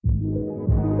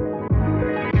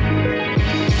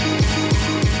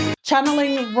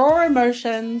Channeling raw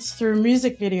emotions through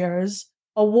music videos,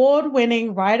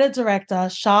 award-winning writer-director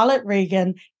Charlotte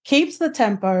Regan keeps the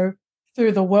tempo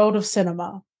through the world of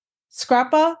cinema.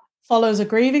 Scrapper follows a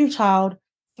grieving child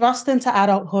thrust into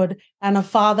adulthood and a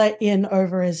father in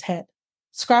over his head.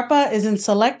 Scrapper is in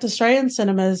select Australian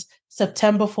cinemas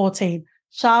September 14.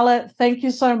 Charlotte, thank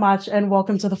you so much and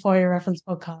welcome to the For Your Reference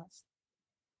podcast.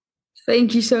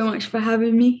 Thank you so much for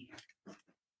having me.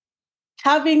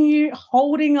 Having you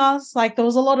holding us, like there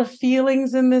was a lot of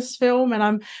feelings in this film, and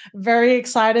I'm very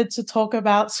excited to talk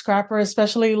about Scrapper,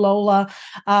 especially Lola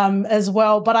as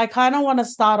well. But I kind of want to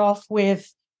start off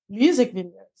with music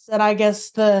videos, and I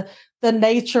guess the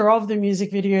nature of the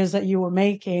music videos that you were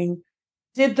making.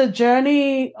 Did the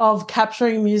journey of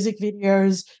capturing music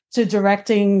videos to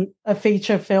directing a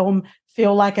feature film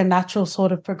feel like a natural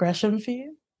sort of progression for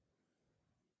you?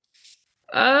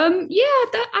 I don't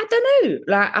know.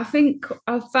 Like, I think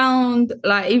I found,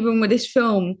 like, even with this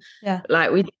film, Yeah.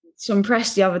 like, we did some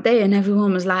press the other day and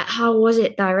everyone was like, how was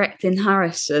it directing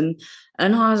Harrison?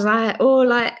 And I was like, oh,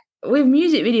 like, with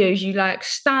music videos, you like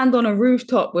stand on a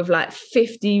rooftop with like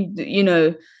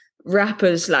 50,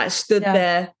 rappers like stood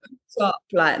there up,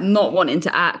 like not wanting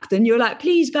to act, and you're like,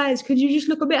 please guys, could you just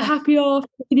look a bit happier after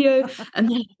the video? And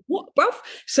they're like, what, bruv?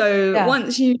 So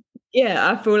once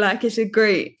I feel like it's a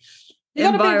great you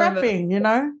gotta be rapping, you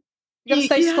gotta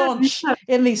stay staunch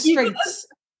in these streets.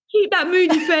 Keep that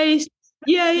moody face.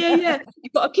 Yeah. You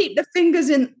gotta keep the fingers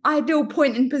in ideal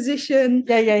pointing position.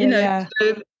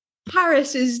 So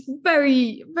Paris is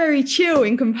very, very chill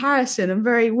in comparison and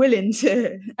very willing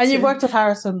to. And you've worked with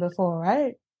Harrison before,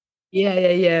 right?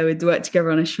 Yeah. We'd worked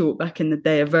together on a short back in the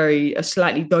day, a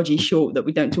slightly dodgy short that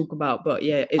we don't talk about, but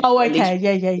yeah.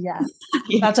 Okay, yeah.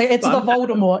 That's like, it's the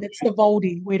Voldemort. It's the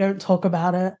Voldy. We don't talk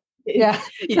about it. Yeah.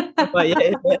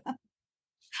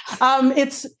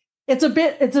 It's a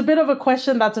bit of a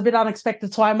question that's a bit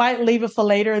unexpected, so I might leave it for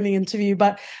later in the interview.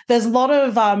 But there's a lot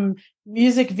of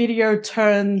music video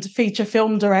turned feature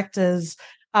film directors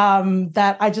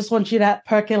that I just want you to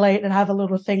percolate and have a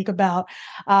little think about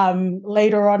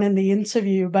later on in the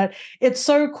interview. But it's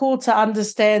so cool to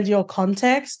understand your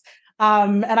context.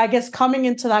 And I guess coming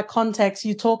into that context,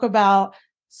 you talk about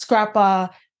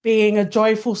Scrapper being a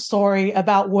joyful story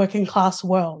about working class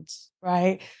worlds,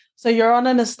 right? So you're on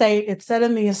an estate, it's set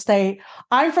in the estate.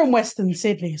 I'm from Western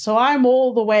Sydney, so I'm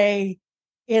all the way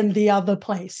in the other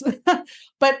place.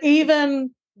 But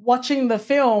even watching the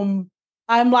film,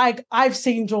 I'm like, I've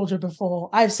seen Georgia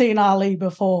before. I've seen Ali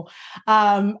before.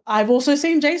 I've also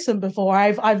seen Jason before.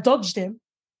 I've dodged him.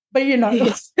 But,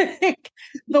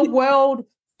 the world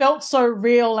felt so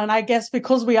real. And I guess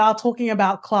because we are talking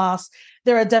about class,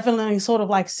 there are definitely sort of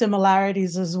like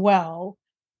similarities as well.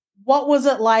 What was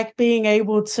it like being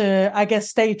able to, I guess,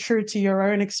 stay true to your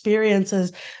own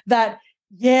experiences that,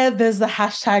 there's the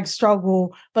hashtag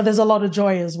struggle, but there's a lot of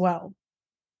joy as well?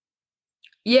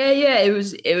 Yeah.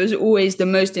 It was always the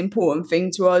most important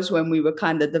thing to us when we were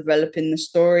kind of developing the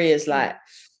story is like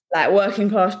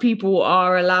working class people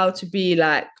are allowed to be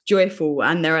like joyful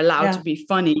and they're allowed to be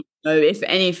funny. If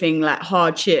anything, like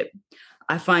hardship,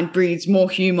 I find breeds more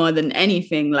humor than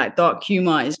anything. Like dark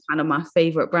humor is kind of my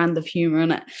favorite brand of humor,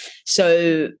 innit?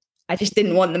 So I just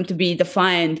didn't want them to be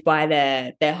defined by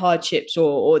their hardships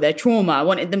or their trauma. I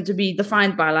wanted them to be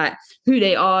defined by like who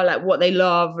they are, like what they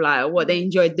love, like what they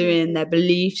enjoy doing, their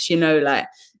beliefs,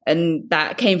 and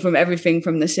that came from everything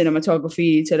from the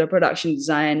cinematography to the production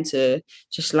design to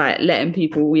just like letting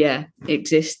people,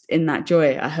 exist in that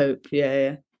joy, I hope.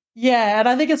 Yeah, and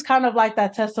I think it's kind of like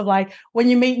that test of like when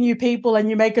you meet new people and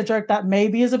you make a joke that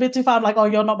maybe is a bit too far, I'm like, oh,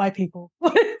 you're not my people.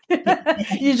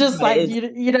 You just like,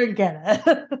 you don't get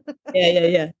it.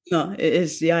 Yeah. No, it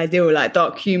is the ideal like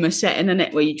dark humor setting in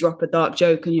it where you drop a dark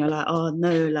joke and you're like, oh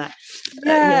no, like.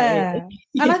 And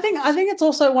I think it's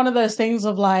also one of those things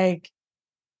of like,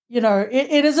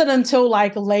 it isn't until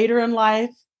like later in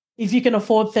life, if you can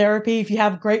afford therapy, if you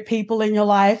have great people in your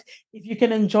life, if you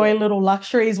can enjoy little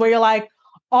luxuries where you're like,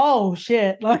 oh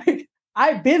shit, like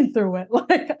I've been through it.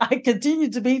 Like I continue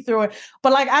to be through it.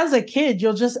 But like as a kid,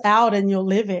 you're just out and you're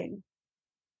living.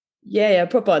 Yeah,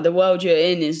 proper. The world you're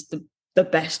in is the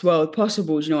best world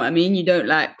possible. Do you know what I mean? You don't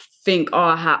like think, oh,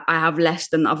 I have less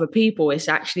than other people. It's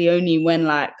actually only when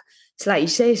like, it's like you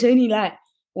say, it's only like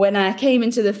when I came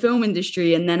into the film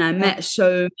industry and then I met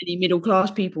so many middle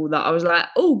class people that I was like,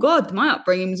 oh God, my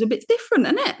upbringing was a bit different,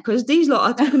 isn't it? Because these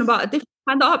lot are talking about a different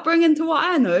kind of upbringing to what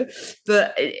I know.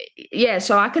 But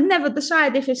so I can never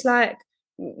decide if it's like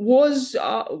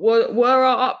were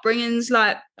our upbringings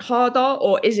like harder,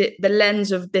 or is it the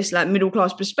lens of this like middle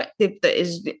class perspective that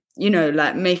is,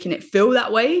 like making it feel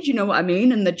that way? Do you know what I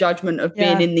mean? And the judgment of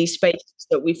being Yeah. in these spaces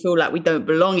that we feel like we don't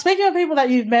belong. Speaking of people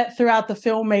that you've met throughout the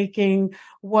filmmaking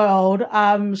world,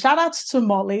 shout outs to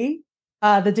Molly,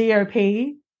 the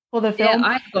DOP for the Yeah, film.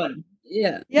 icon.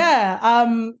 Yeah. Yeah.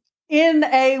 In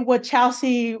a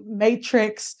Wachowski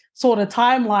Matrix sort of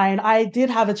timeline, I did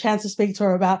have a chance to speak to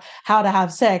her about how to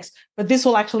have sex, but this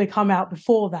will actually come out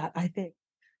before that, I think.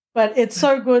 But it's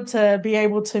so good to be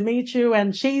able to meet you,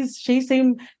 and she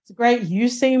seemed great. You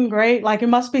seem great. Like, it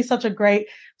must be such a great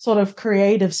sort of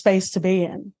creative space to be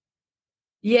in.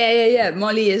 Yeah.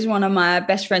 Molly is one of my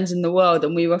best friends in the world,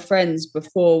 and we were friends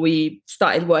before we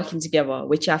started working together,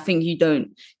 which I think you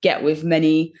don't get with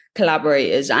many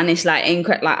collaborators. And it's like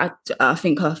incredible. Like I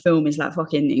think her film is like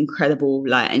fucking incredible.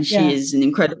 Like, and she Yeah. is an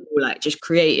incredible, like, just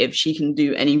creative. She can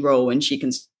do any role and she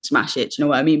can smash it. Do you know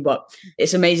what I mean? But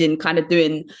it's amazing, kind of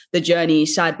doing the journey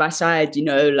side by side.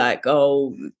 Like,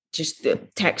 oh, just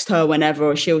text her whenever,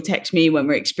 or she'll text me when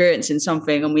we're experiencing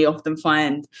something, and we often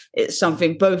find it's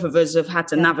something both of us have had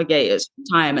to navigate at some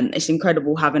time, and it's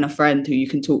incredible having a friend who you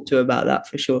can talk to about that,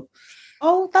 for sure.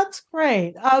 Oh, that's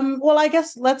great. Well, I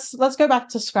guess let's go back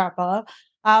to Scrapper.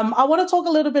 I want to talk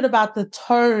a little bit about the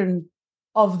tone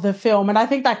of the film, and I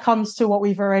think that comes to what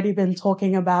we've already been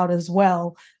talking about as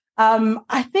well.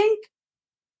 I think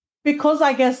because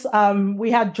I guess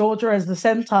we had Georgia as the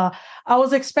center, I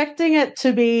was expecting it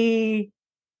to be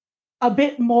a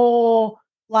bit more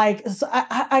like,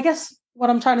 I guess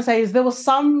what I'm trying to say is there were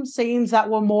some scenes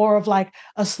that were more of like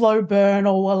a slow burn,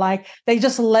 or were like they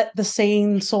just let the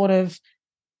scene sort of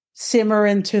simmer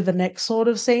into the next sort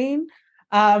of scene,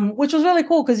 which was really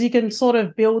cool because you can sort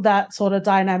of build that sort of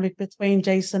dynamic between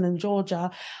Jason and Georgia.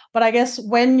 But I guess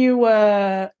when you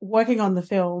were working on the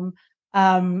film,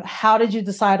 how did you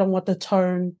decide on what the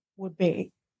tone would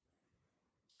be?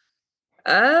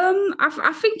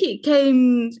 I think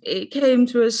it came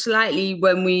to us slightly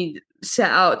when we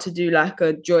set out to do like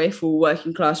a joyful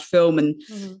working class film, and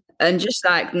Mm-hmm. and just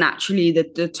like naturally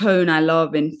the tone I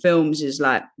love in films is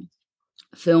like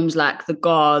films like The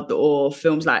God, or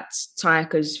films like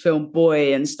Taika's film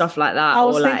Boy and stuff like that, I or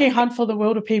was like, thinking Hunt for the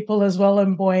Wilder People as well,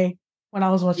 and boy, when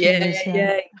I was watching yeah, this, yeah.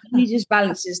 yeah. He just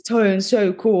balances tone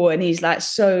so cool, and he's like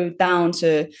so down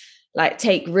to like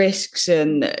take risks,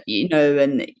 and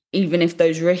and even if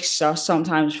those risks are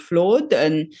sometimes flawed.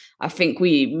 And I think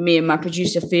me and my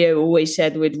producer Theo always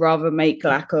said we'd rather make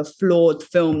like a flawed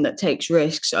film that takes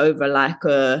risks over like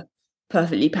a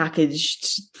perfectly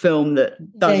packaged film that Yeah,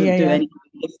 doesn't yeah, do yeah. anything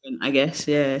different, I guess.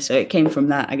 Yeah. So it came from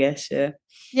that, I guess. Yeah.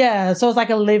 Yeah, so it's like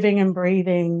a living and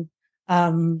breathing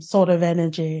sort of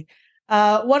energy.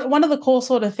 One of the core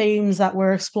sort of themes that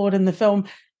were explored in the film,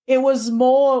 it was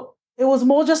more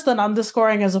just an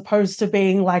underscoring as opposed to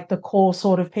being like the core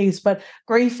sort of piece, but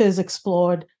grief is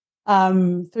explored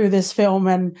through this film.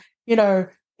 And,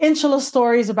 Inshallah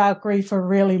stories about grief are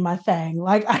really my thing.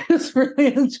 Like, I just really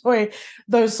enjoy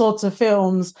those sorts of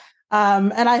films.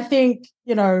 And I think,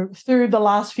 through the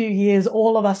last few years,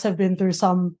 all of us have been through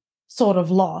some sort of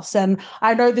loss. And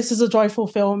I know this is a joyful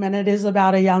film and it is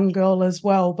about a young girl as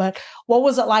well, but what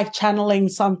was it like channeling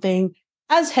something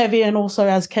as heavy and also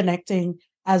as connecting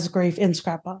as grief in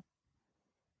Scrapper?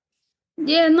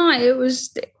 Yeah, no, it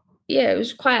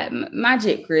was quite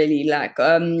magic, really. Like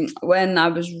when I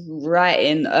was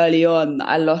writing early on,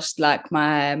 I lost like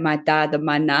my dad and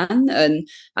my nan, and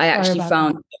I Sorry actually about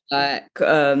that.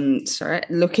 found like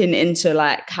looking into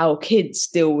like how kids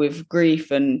deal with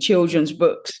grief and children's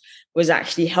books was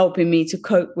actually helping me to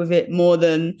cope with it more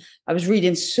than I was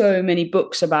reading so many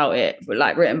books about it, but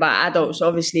like written by adults,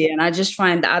 obviously. And I just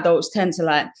find that adults tend to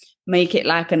like make it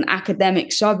like an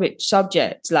academic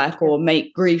subject, like, or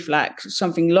make grief like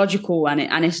something logical, and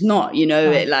it's not,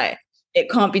 No. it like it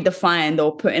can't be defined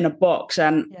or put in a box.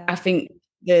 And Yeah. I think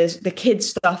the kids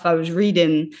stuff I was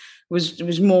reading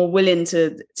was more willing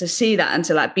to see that, and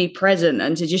to like be present,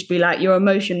 and to just be like, your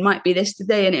emotion might be this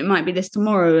today and it might be this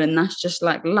tomorrow, and that's just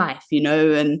like life. And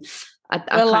I We're kind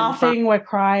of find, laughing, we're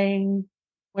crying,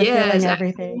 we're yeah, feeling exactly.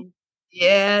 everything.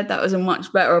 Yeah, that was a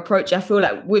much better approach. I feel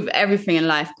like with everything in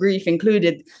life, grief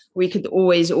included, we could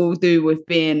always all do with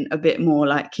being a bit more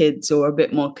like kids, or a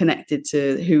bit more connected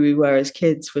to who we were as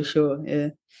kids, for sure. Yeah.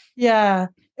 Yeah.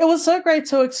 It was so great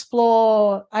to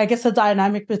explore, I guess, the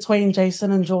dynamic between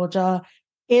Jason and Georgia,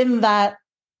 in that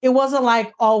it wasn't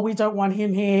like, oh, we don't want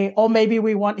him here, or maybe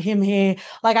we want him here.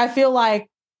 Like, I feel like,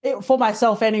 for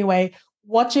myself anyway,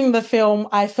 watching the film,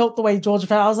 I felt the way Georgia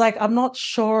felt. I was like, I'm not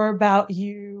sure about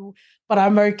you, but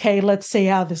I'm okay. Let's see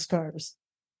how this goes.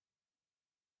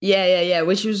 Yeah,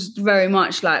 which was very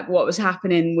much like what was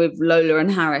happening with Lola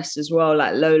and Harris as well.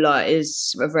 Like Lola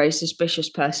is a very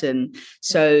suspicious person.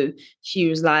 So she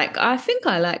was like, I think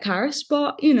I like Harris,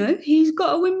 but you know, he's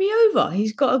got to win me over.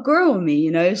 He's got to grow on me, you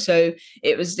know. So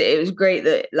it was great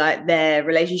that like their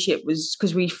relationship was,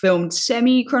 because we filmed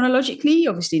semi-chronologically,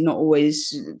 obviously not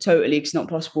always totally, it's not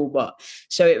possible, but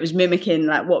so it was mimicking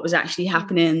like what was actually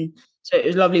happening. So it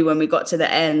was lovely when we got to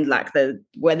the end, like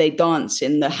where they dance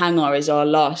in the hangar is the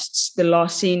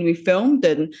last scene we filmed,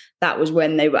 and that was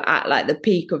when they were at like the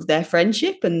peak of their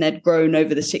friendship, and they'd grown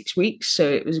over the 6 weeks. So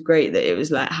it was great that it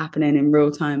was like happening in real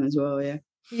time as well. Yeah.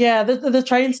 Yeah, the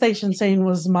train station scene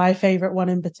was my favorite one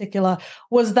in particular.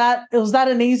 Was that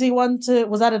an easy one to?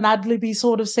 Was that an ad-libby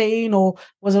sort of scene, or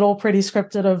was it all pretty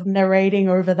scripted of narrating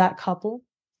over that couple?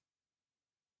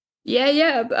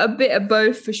 Yeah, a bit of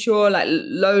both for sure. Like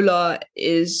Lola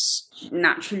is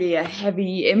naturally a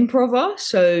heavy improver,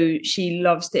 so she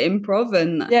loves to improv,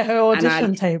 Yeah, her and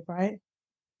audition tape, right?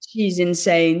 she's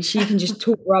insane. She can just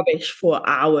talk rubbish for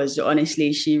hours.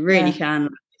 Honestly, she really Yeah. can.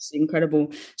 It's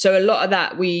incredible. So a lot of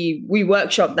that we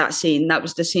workshopped that scene. That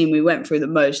was the scene we went through the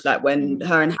most, like when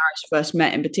her and Harris first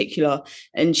met in particular.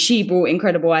 And she brought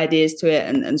incredible ideas to it,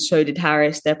 and so did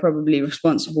Harris. They're probably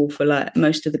responsible for like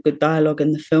most of the good dialogue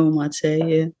in the film, I'd say.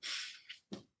 Yeah.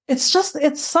 It's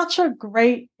such a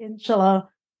great insular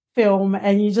film,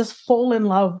 and you just fall in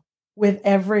love with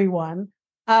everyone.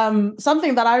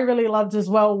 Something that I really loved as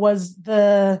well was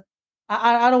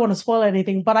I don't want to spoil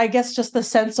anything, but I guess just the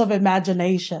sense of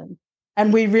imagination.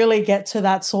 And we really get to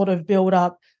that sort of build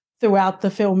up throughout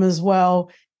the film as well.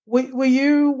 Were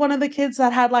you one of the kids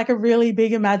that had like a really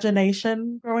big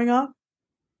imagination growing up?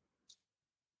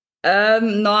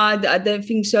 No, I don't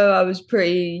think so. I was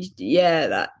pretty,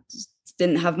 that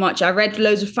didn't have much. I read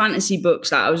loads of fantasy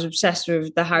books. Like I was obsessed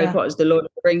with the Harry Yeah. Potter's, the Lord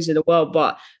of the Rings of the world,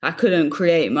 but I couldn't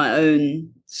create my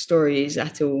own stories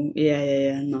at all.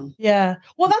 No. Yeah.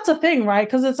 Well, that's a thing, right?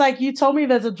 Because it's like you told me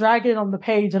there's a dragon on the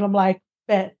page, and I'm like,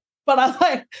 bet. But I'm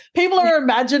like, people are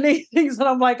imagining things, and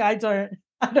I'm like, I don't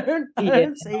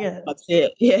see it. That's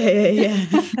it. Yeah.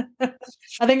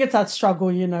 I think it's that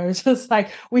struggle, you know. It's just like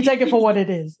we take it for what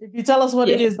it is. If you tell us what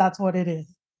it is, that's what it is.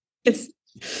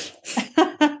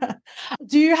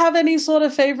 Do you have any sort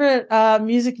of favorite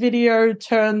music video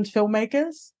turned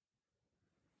filmmakers?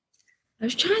 I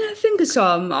was trying to think of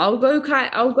some. I'll go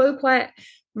quite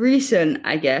recent,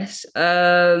 I guess.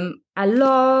 I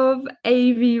love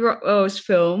A.V. Rockwell's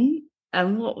film.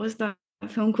 And what was that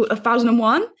film called?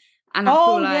 1001. And I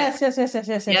feel like yes. that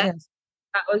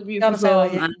was a beautiful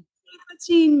film. And I've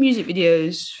seen music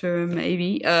videos from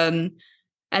A.V. And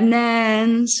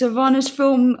then Savannah's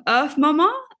film Earth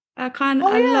Mama. I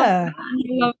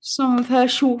love some of her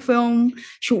short form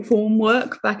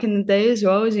work back in the day as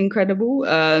well. It was incredible.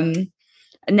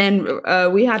 And then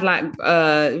we had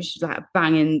it was like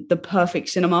banging the perfect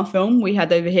cinema film we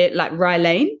had over here, like Rye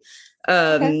Lane.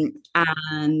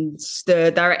 And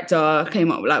the director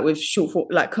came up like with short form,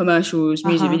 like commercials,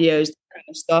 music videos, that kind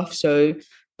of stuff. So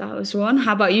that was one.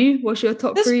 How about you? What's your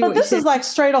top three? But this is like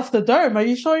straight off the dome. Are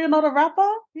you sure you're not a rapper?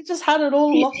 You just had it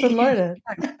all locked and loaded.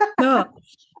 No.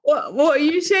 What are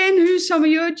you saying? Who's some of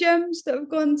your gems that have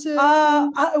gone to?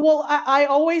 I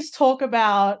always talk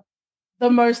about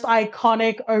the most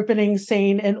iconic opening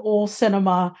scene in all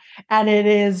cinema, and it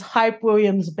is Hype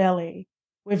Williams' Belly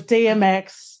with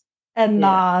DMX and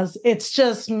Nas. It's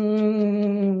just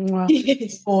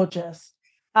gorgeous.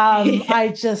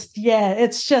 It's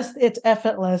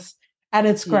effortless and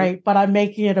it's great, but I'm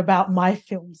making it about my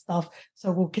film stuff,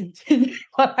 so we'll continue.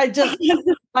 But I just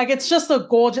like, it's just a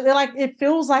gorgeous, like it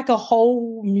feels like a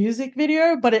whole music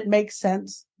video, but it makes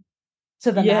sense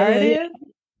to the narrative.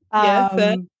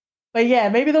 Fair. But yeah,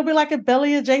 maybe there'll be like a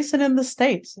Belly adjacent in the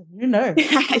States. Who knows?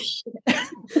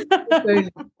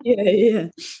 Yeah.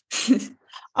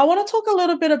 I want to talk a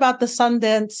little bit about the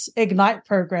Sundance Ignite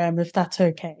program, if that's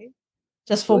okay.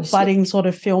 Just for budding sort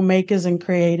of filmmakers and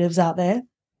creatives out there.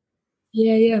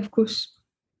 Yeah, of course.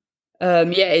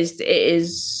 It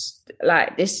is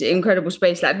like this incredible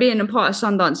space. Like being a part of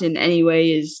Sundance in any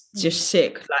way is just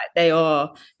sick. Like they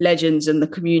are legends and the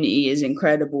community is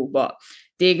incredible. But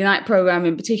the Ignite program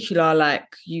in particular, like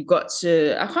you got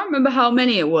to, I can't remember how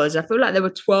many it was. I feel like there were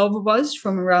 12 of us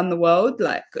from around the world,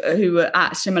 like who were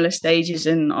at similar stages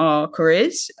in our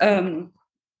careers. And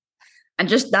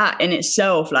just that in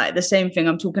itself, like the same thing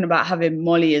I'm talking about having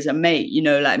Molly as a mate, you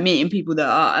know, like meeting people that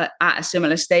are at a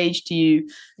similar stage to you.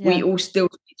 Yeah. We all still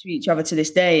speak to each other to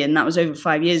this day. And that was over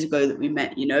 5 years ago that we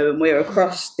met, you know, and we're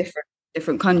across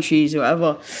different countries or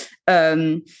whatever.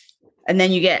 and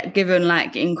then you get given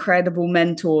like incredible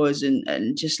mentors,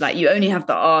 and just like you only have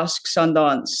to ask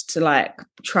Sundance to like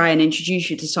try and introduce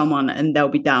you to someone and they'll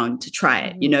be down to try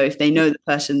it, you know, if they know the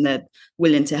person, they're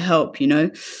willing to help, you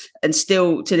know. And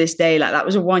still to this day, like that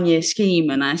was a 1-year scheme,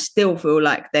 and I still feel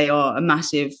like they are a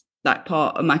massive like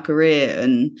part of my career,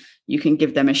 and you can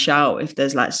give them a shout if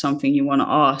there's like something you want to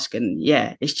ask. And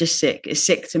yeah, it's just sick. It's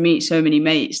sick to meet so many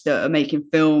mates that are making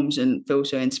films and feel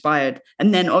so inspired.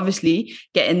 And then obviously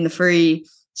getting the free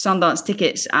Sundance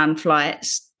tickets and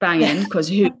flights banging, because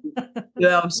who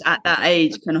else at that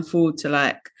age can afford to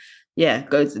like, yeah,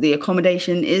 go to the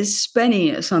accommodation is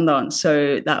spenny at Sundance.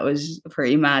 So that was a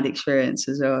pretty mad experience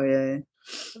as well. Yeah.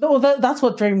 Well, that's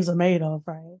what dreams are made of,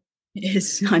 right?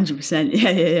 It's 100%.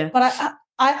 Yeah. But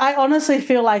I honestly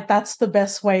feel like that's the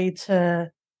best way to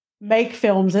make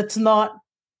films. It's not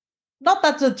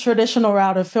that the traditional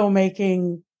route of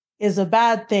filmmaking is a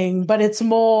bad thing, but it's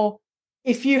more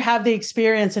if you have the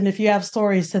experience and if you have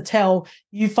stories to tell,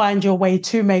 you find your way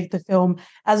to make the film,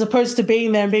 as opposed to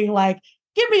being there and being like,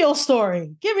 give me your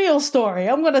story. Give me your story.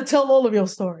 I'm going to tell all of your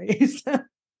stories.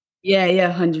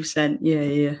 Yeah, 100%.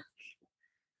 Yeah.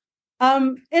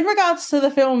 In regards to the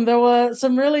film, there were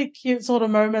some really cute sort of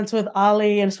moments with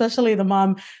Ali, and especially the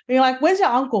mum being like, "Where's your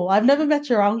uncle? I've never met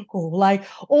your uncle." Like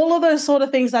all of those sort of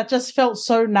things that just felt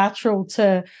so natural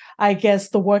to, I guess,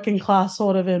 the working class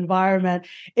sort of environment.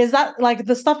 Is that like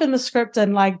the stuff in the script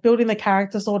and like building the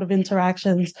character sort of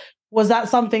interactions? Was that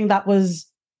something that was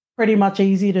pretty much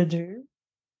easy to do?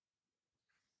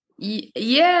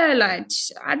 Yeah, like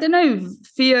I don't know,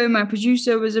 Theo, my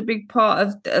producer, was a big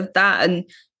part of that,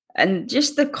 and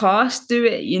just the cast do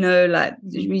it, you know, like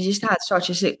we just had such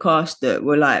a sick cast that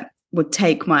were like would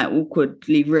take my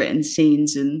awkwardly written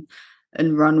scenes and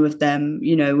run with them,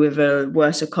 you know, with a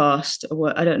worse cast.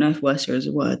 I don't know if worse is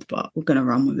a word, but we're gonna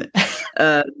run with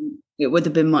it. It would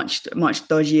have been much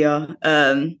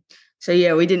dodgier. So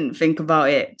yeah, we didn't think about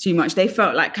it too much. They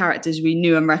felt like characters we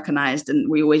knew and recognized, and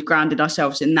we always grounded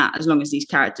ourselves in that. As long as these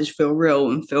characters feel real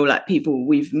and feel like people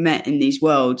we've met in these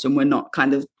worlds, and we're not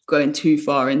kind of going too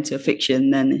far into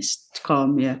fiction, then it's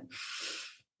calm. Yeah.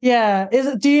 Yeah.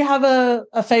 Do you have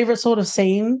a favorite sort of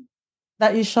scene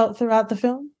that you shot throughout the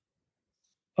film?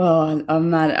 Oh, I'm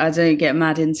mad. I don't get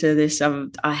mad into this.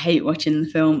 I hate watching the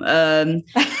film.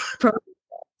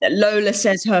 Lola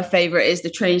says her favorite is the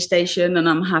train station, and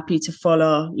I'm happy to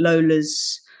follow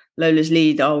Lola's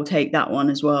lead. I'll take that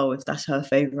one as well. If that's her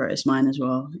favorite, it's mine as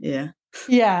well. Yeah.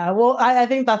 Yeah, well, I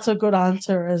think that's a good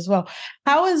answer as well.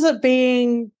 How is it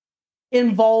being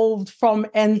involved from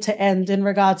end to end in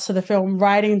regards to the film,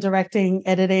 writing, directing,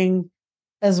 editing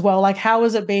as well? Like, how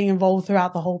is it being involved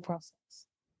throughout the whole process?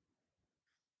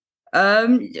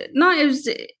 No,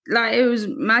 it was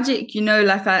magic, you know,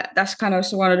 like that's kind of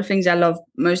one of the things I love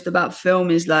most about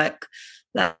film is like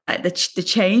the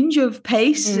change of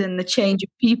pace and the change of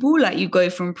people. Like you go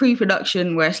from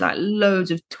pre-production where it's like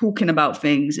loads of talking about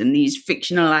things and these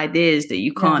fictional ideas that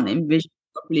you can't envision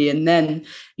properly, and then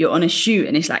you're on a shoot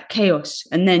and it's like chaos,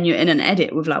 and then you're in an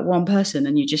edit with like one person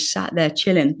and you just sat there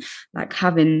chilling, like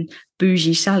having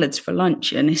bougie salads for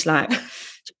lunch, and it's like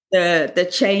the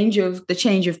change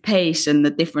of pace and the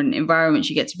different environments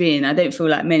you get to be in. I don't feel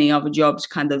like many other jobs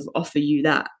kind of offer you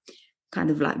that kind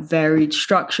of like varied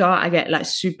structure. I get like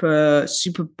super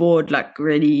bored like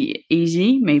really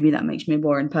easy. Maybe that makes me a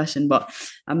boring person, but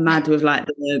I'm mad with like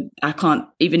I can't,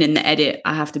 even in the edit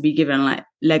I have to be given like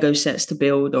Lego sets to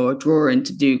build or a drawing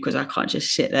to do, because I can't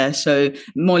just sit there. So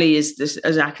Molly is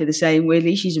exactly the same,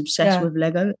 weirdly. She's obsessed with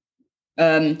Lego.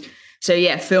 So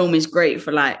yeah, film is great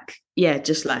for like, yeah,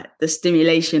 just like the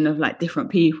stimulation of like different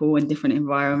people and different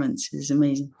environments is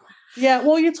amazing. Yeah,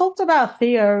 well, you talked about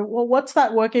Theo. Well, what's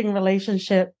that working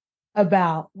relationship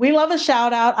about? We love a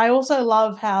shout out. I also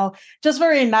love how just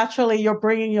very naturally you're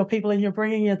bringing your people in, you're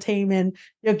bringing your team in,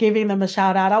 you're giving them a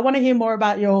shout out. I want to hear more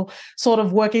about your sort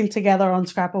of working together on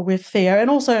Scrapper with Theo and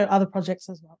also other projects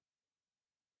as well.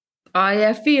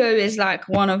 Yeah, Theo is like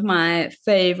one of my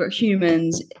favorite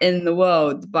humans in the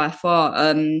world by far.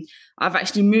 I've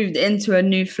actually moved into a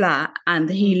new flat and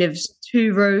he lives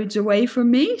 2 roads away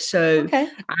from me. So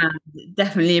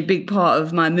definitely a big part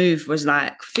of my move was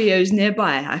like, Theo's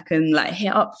nearby. I can like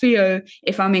hit up Theo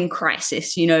if I'm in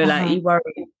crisis, you know, like you worry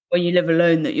when you live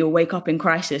alone that you'll wake up in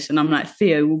crisis, and I'm like,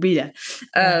 Theo will be there.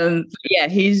 Yeah,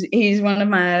 he's one of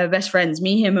my best friends.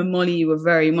 Me, him and Molly were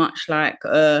very much like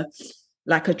a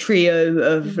trio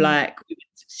of like, we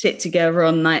would sit together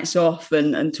on nights off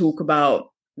and talk about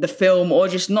the film, or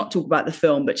just not talk about the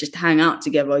film but just hang out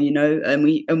together, you know. And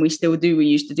we still do. We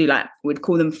used to do like, we'd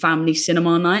call them family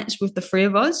cinema nights with the 3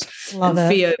 of us. Love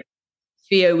it.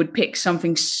 Theo would pick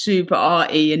something super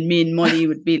arty, and me and Molly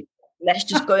would be, let's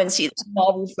just go and see this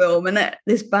Marvel film and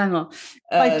this banger.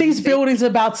 Like these buildings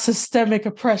about systemic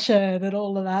oppression and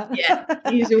all of that. Yeah,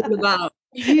 he's all about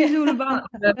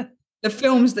the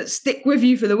films that stick with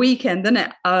you for the weekend, isn't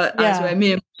it? As where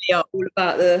me and Molly are all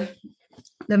about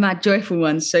the mad joyful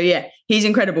ones. So yeah, he's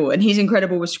incredible, and he's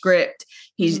incredible with script.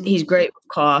 He's great with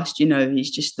cast. You know, he's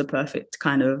just the perfect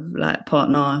kind of like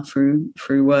partner through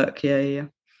work. Yeah.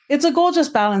 It's a gorgeous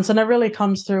balance, and it really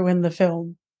comes through in the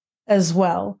film as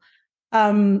well.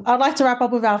 I'd like to wrap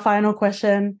up with our final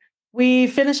question. We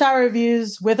finish our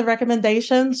reviews with a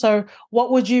recommendation. So what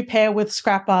would you pair with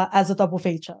Scrapper as a double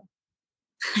feature?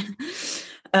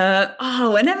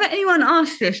 Whenever anyone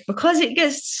asks this, because it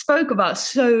gets spoke about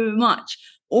so much,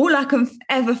 all I can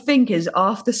ever think is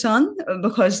After Sun,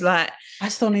 because like I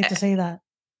still need to see that.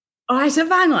 Oh, it's a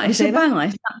banger. It's a banger.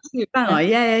 It's an absolute banger.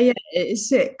 Yeah. It is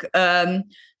sick.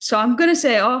 So I'm gonna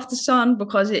say After Sun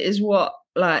because it is what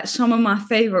like some of my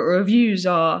favorite reviews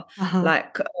are.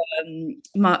 Like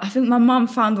I think my mum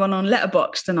found one on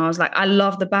Letterboxd, and I was like, I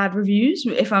love the bad reviews.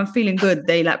 If I'm feeling good,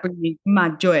 they like bring me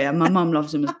mad joy, and my mum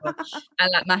loves them as well.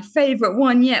 And like my favorite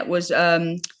one yet was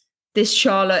this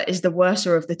Charlotte is the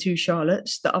worser of the two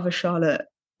Charlottes. The other Charlotte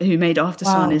who made After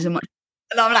Sun is a much.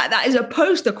 And I'm like, that is a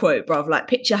poster quote, bruv. Like,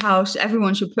 picture house.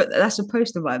 Everyone should put that. That's a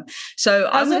poster vibe. So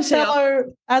as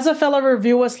a fellow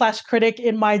reviewer / critic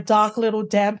in my dark little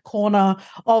damp corner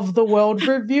of the world,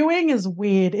 reviewing is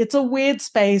weird. It's a weird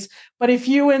space, but if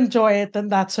you enjoy it, then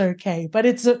that's okay. But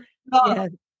it's a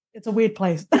weird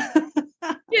place.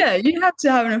 Yeah, you have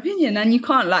to have an opinion, and you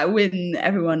can't like win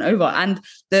everyone over. And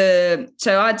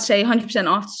so I'd say 100%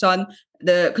 After Sun.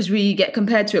 Because we get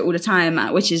compared to it all the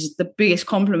time, which is the biggest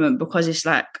compliment because it's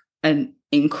like an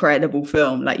incredible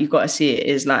film. Like you've got to see it.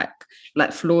 Is like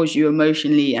floors you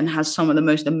emotionally and has some of the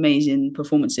most amazing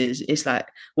performances. It's like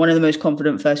one of the most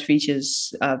confident first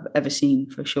features I've ever seen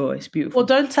for sure. It's beautiful. Well,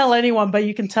 don't tell anyone, but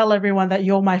you can tell everyone that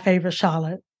you're my favorite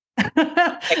Charlotte.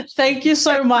 Thank you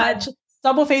so much.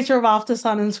 Double feature of After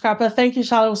Sun and Scrapper. Thank you,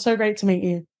 Charlotte. It was so great to meet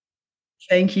you.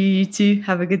 Thank you. You too.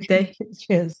 Have a good day.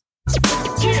 Cheers.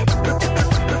 Yeah.